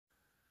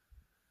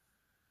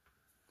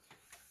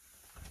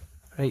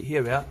Right,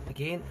 here we are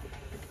again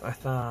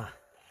with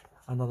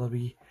another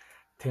wee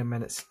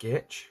 10-minute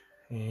sketch.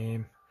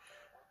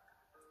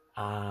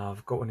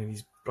 I've got one of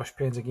these brush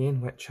pens again,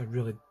 which I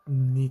really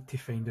need to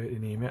find out the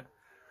name of it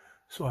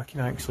so I can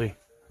actually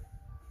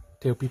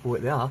tell people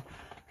what they are.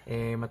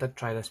 I did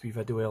try this wee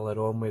video earlier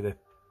on with the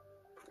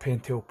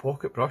Pentel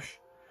pocket brush,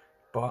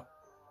 but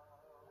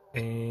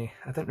I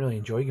didn't really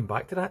enjoy going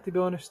back to that, to be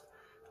honest.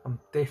 I'm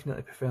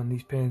definitely preferring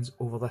these pens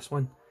over this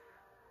one.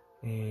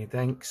 The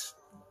inks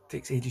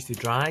takes ages to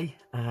dry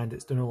and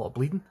it's doing a lot of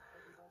bleeding,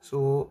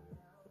 so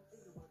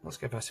let's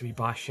give this a wee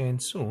bash in.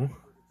 So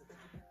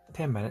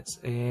 10 minutes.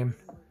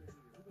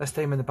 This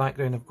time in the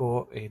background I've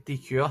got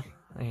DQer.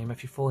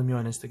 If you follow me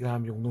on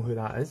Instagram you'll know who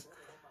that is.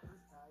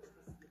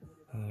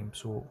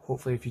 So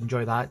hopefully if you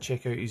enjoy that,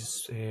 check out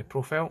his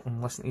profile and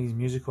listen to his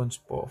music on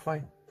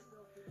Spotify.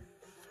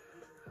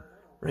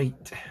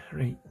 Right.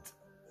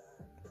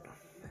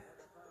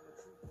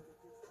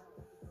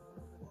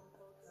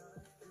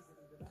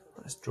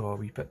 Let's draw a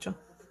wee picture.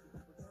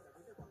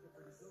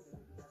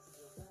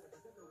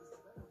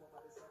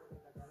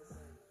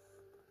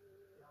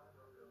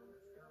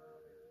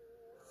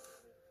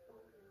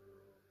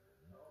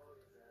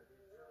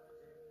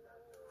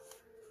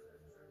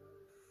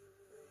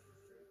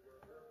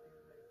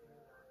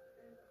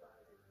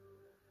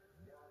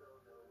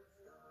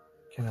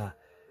 Kind of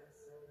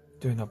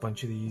doing a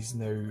bunch of these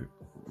now,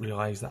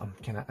 realise that I'm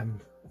kind of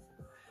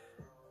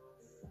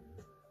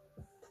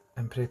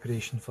in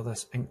preparation for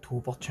this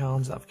Inktober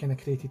challenge that I've kind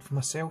of created for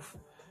myself,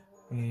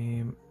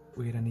 where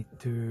I need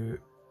to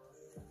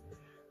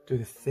do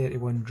the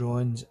 31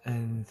 drawings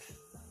in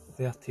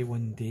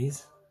 31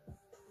 days,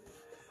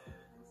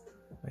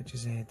 which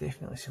is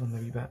definitely feeling a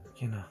wee bit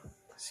kind of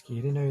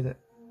scary now that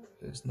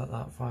it's not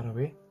that far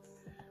away.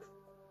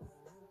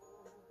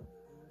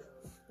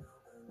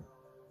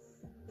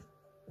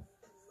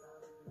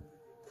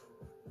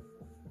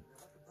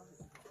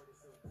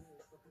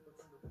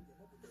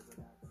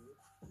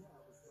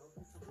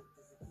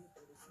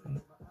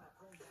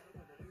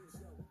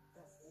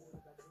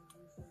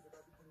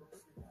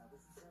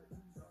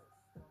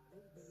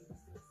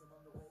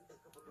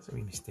 It's a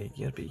wee mistake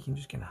here, but you can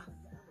just kind of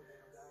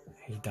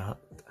hide that.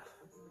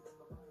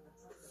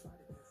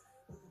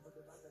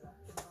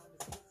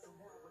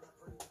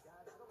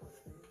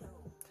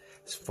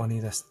 It's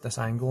funny this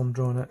angle I'm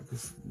drawing it,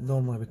 because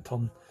normally I would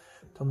turn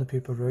the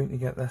paper around to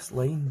get this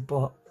line,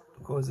 but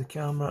because of the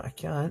camera I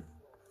can't.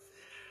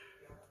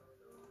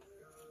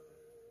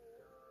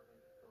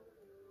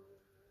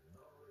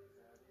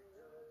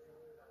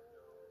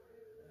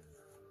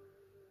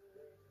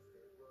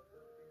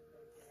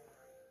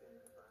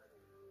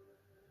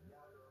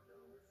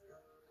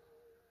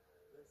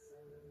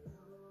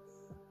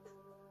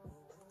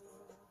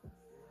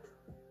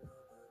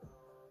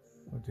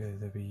 We'll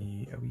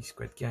do a wee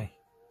squid guy.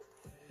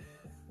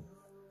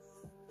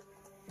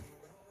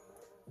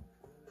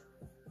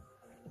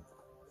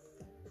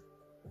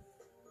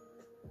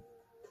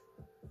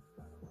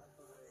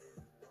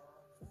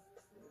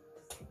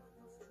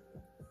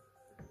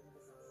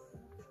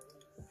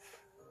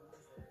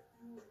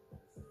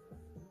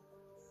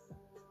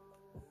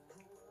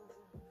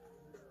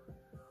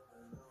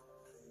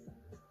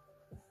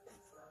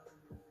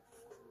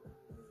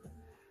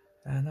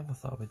 I never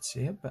thought I would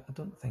say it, but I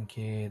don't think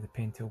the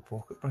Pentel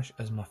pocket brush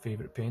is my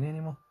favourite pen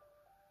anymore.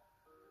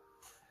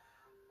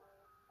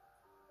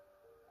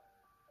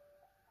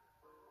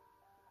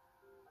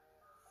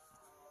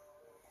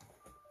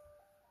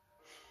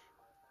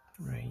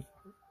 Right.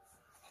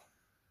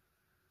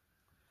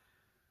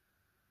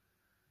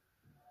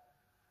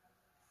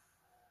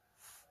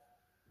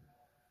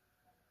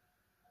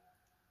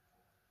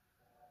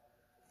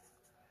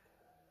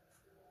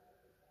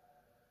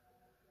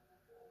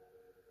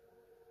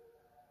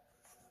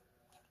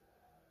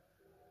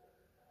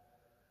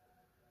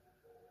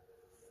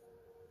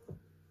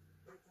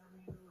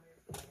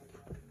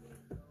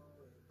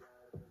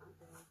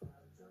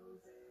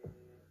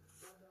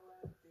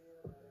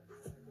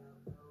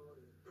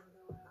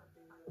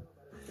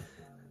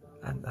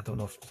 And I don't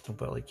know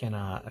but like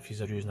if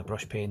you're using a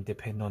brush pen,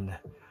 depending on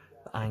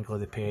the angle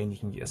of the pen, you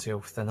can get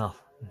yourself thinner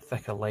and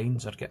thicker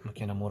lines, or get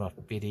kind of more a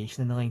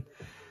variation in the line.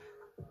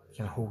 You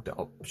kind of hold it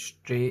up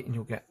straight and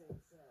you'll get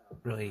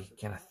really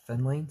kind of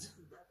thin lines,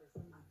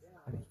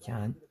 and you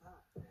can't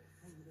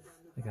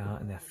like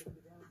that. And if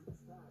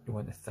you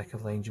want the thicker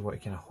lines, you want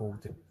to kind of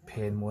hold the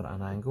pen more at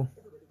an angle.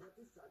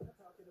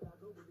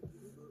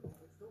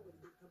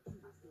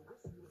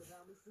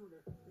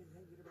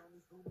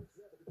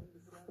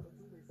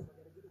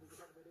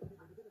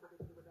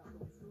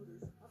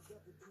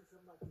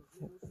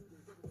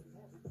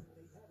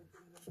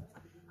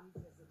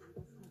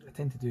 I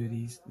tend to do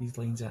these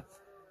lines at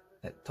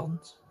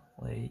turns,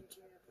 like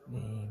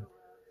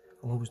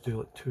I'll always do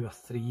like 2 or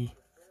 3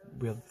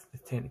 where the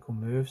tentacle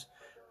moves.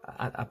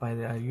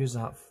 I use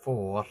that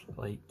for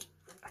like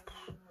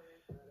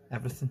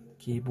everything: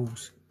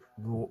 cables,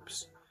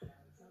 ropes,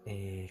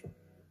 any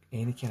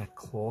kind of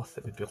cloth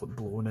that would be like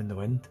blowing in the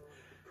wind.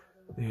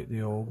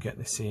 They all get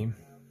the same.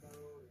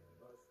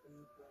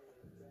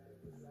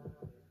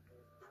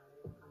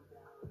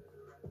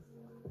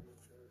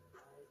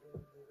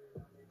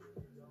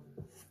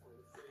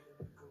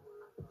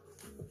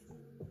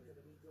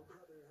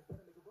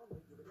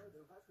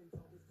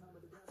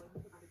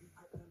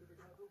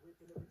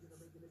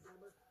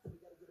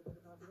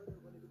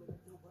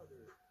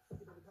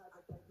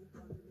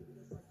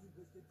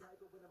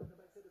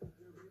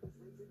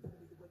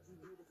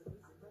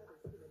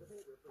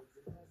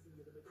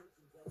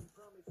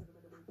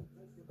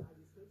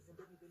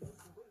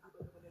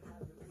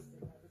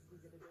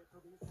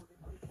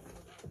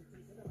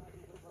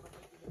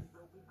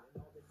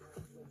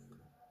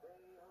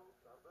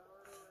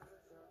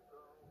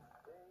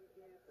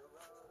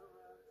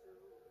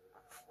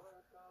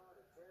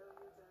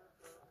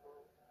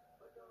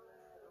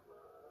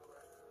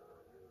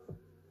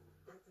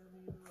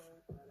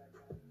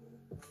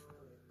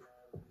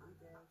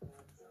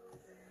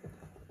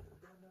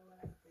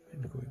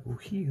 And we're going to go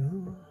here.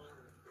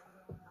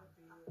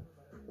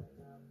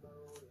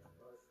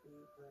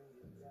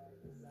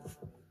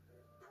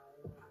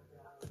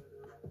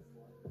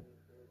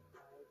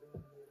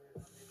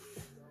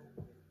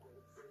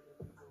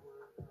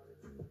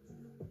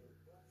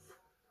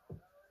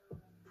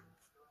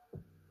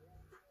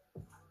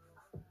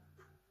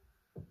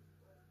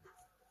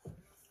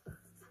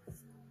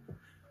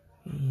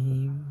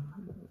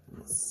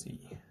 Let's see.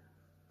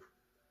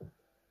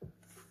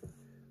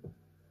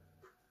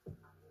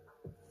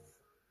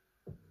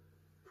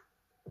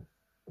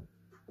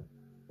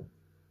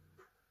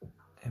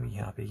 A wee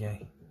happy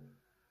guy.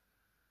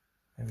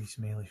 A wee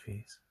smiley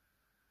face.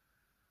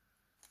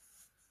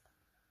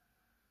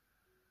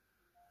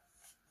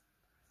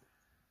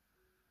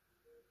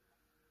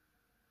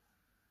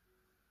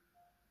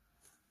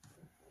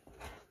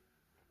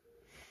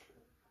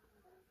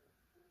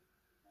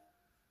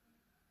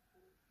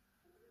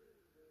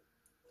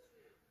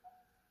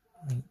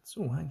 Right,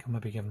 so I think I'll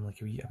maybe give him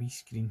like a wee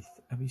screen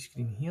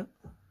here.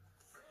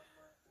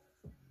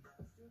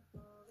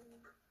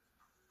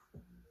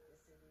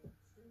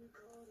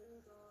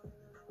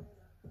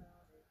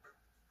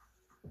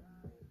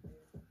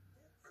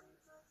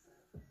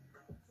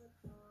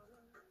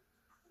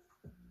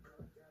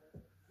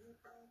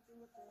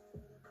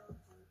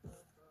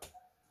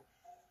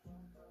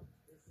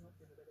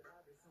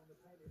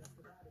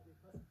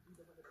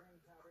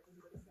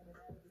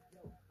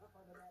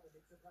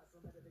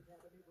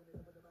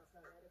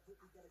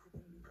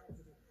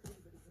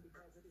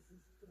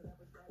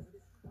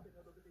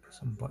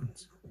 Some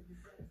buttons.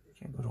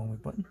 Can't go wrong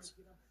with buttons.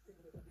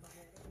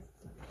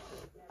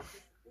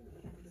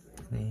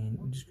 Then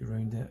we'll just go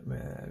around it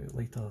with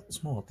lighter,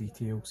 smaller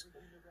details.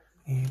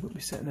 We'll be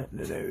sitting at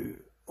now.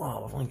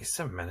 Oh, I've only got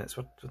 7 minutes.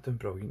 We're doing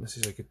brilliant. This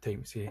is a good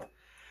time to say.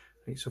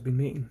 Right, so I've been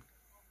making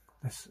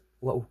this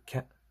little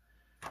kit.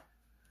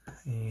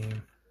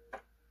 Kind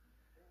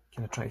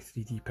of try to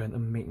 3D print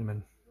them, making them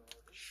in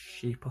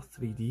Shaper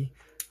 3D.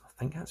 I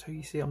think that's how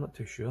you say it. I'm not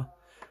too sure,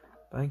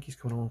 but I think he's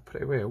coming along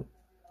pretty well.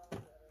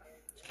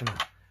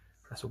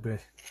 This will be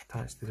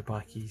attached to the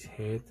back of his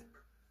head.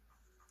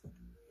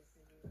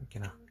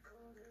 Kind of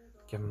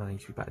give him a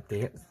nice wee bit of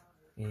depth.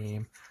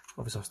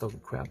 Obviously I've still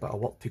got quite a bit of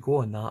work to go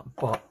on that,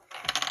 but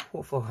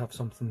hopefully I'll have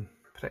something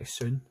pretty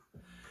soon.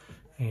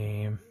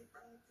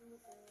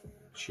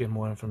 Share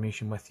more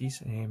information with you.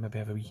 Maybe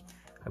have a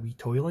wee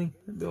toy line.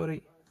 That'd be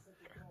alright.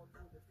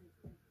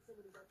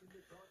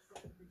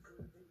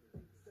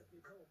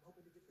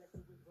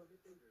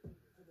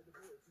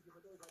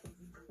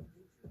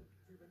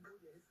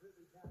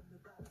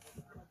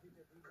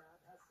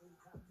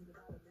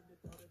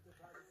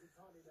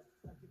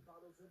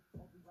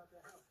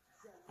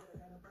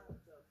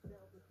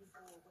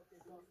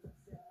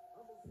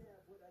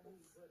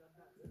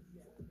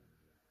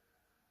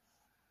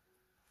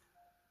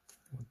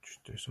 We'll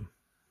just do some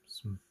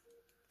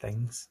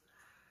things.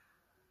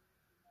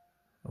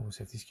 Always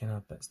have these kind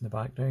of bits in the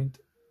background.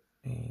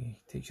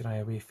 Takes your eye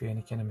away from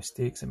any kind of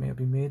mistakes that may have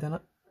been made in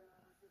it.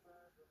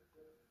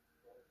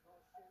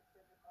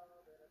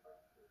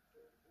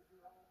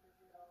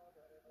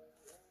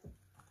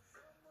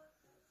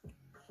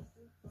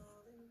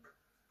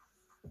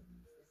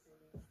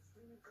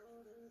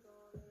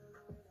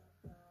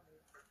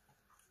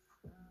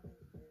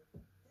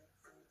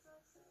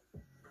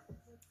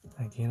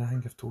 Again, I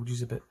think I've told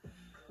you about,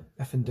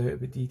 if in doubt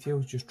about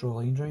details, just draw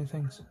lines around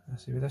things. I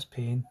see with this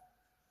pen,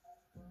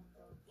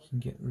 you can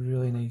get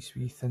really nice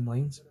wee thin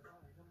lines.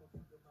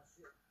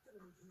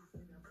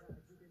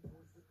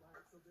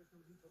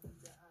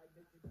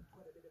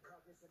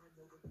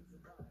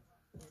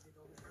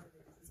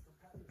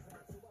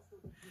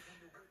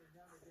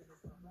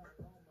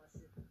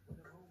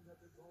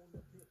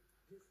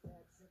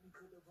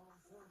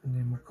 And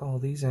then we'll colour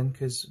these in,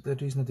 because the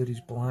reason I do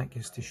these black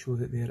is to show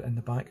that they're in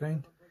the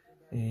background.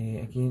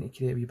 Again, to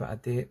create a wee bit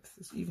of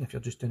depth. Even if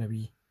you're just doing a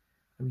wee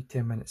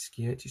 10-minute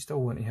sketch, you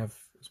still want to have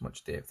as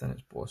much depth in it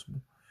as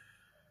possible.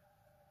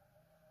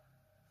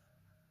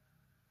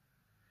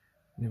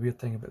 And the weird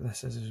thing about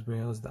this is, as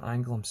well, is the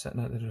angle I'm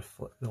sitting at,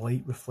 the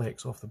light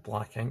reflects off the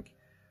black ink,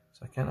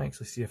 so I can't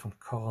actually see if I'm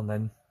colouring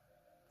in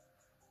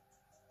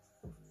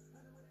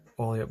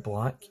all out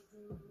black,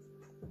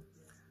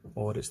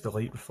 or it's the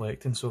light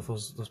reflecting. So if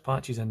there's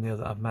patches in there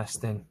that I've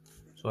missed, then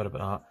sorry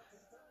about that.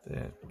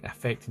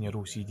 Affecting your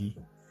OCD.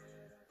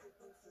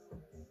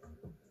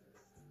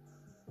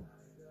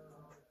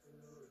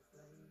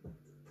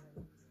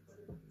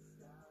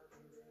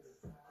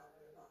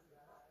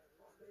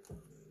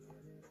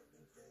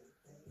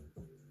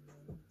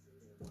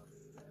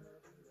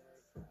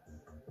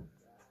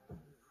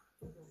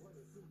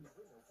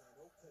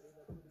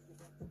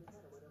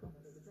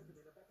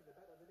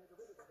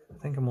 I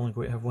think I'm only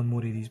going to have one more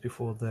of these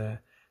before the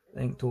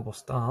Inktober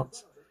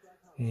starts.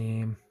 So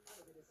I'm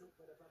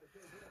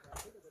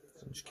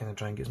just kind of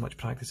trying to get as much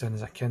practice in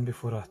as I can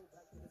before I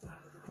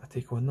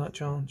take on that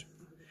challenge.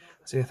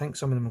 So I think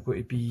some of them are going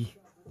to be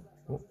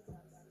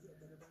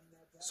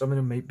Some of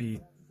them might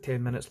be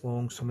 10 minutes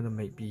long, some of them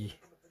might be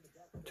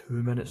 2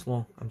 minutes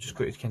long. I'm just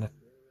going to kind of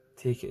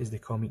take it as they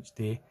come each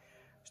day,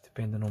 just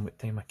depending on what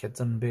time my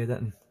kids are in bed at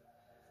and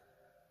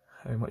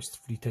how much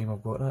free time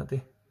I've got that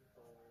day.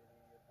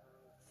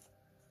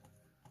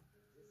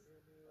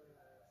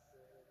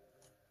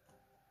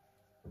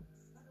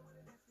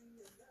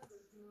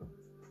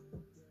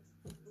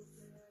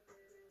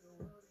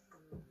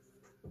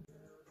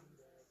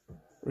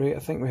 Right, I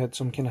think we had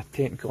some kind of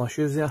technical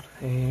issues there.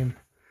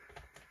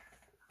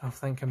 I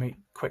think I might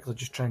quickly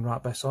just try and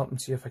wrap this up and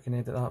see if I can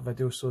edit that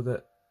video so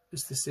that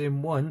it's the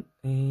same one.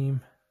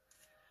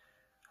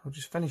 I'll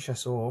just finish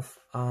this off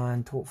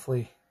and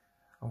hopefully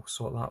I'll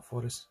sort that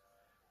for us.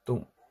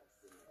 Don't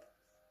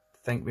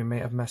think we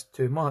might have missed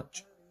too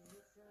much.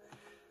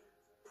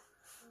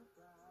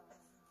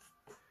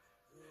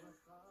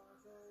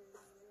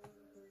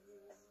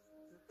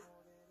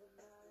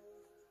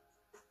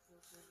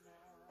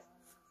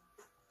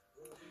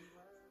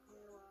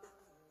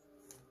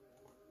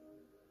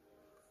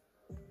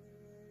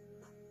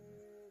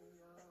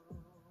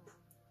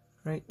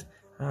 Right,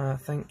 I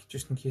think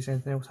just in case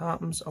anything else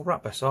happens, I'll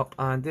wrap this up,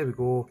 and there we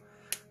go,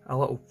 a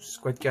little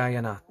squid guy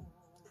in a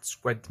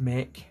squid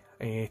mech,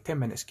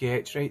 10-minute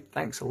sketch. Right,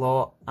 thanks a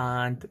lot,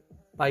 and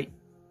bye.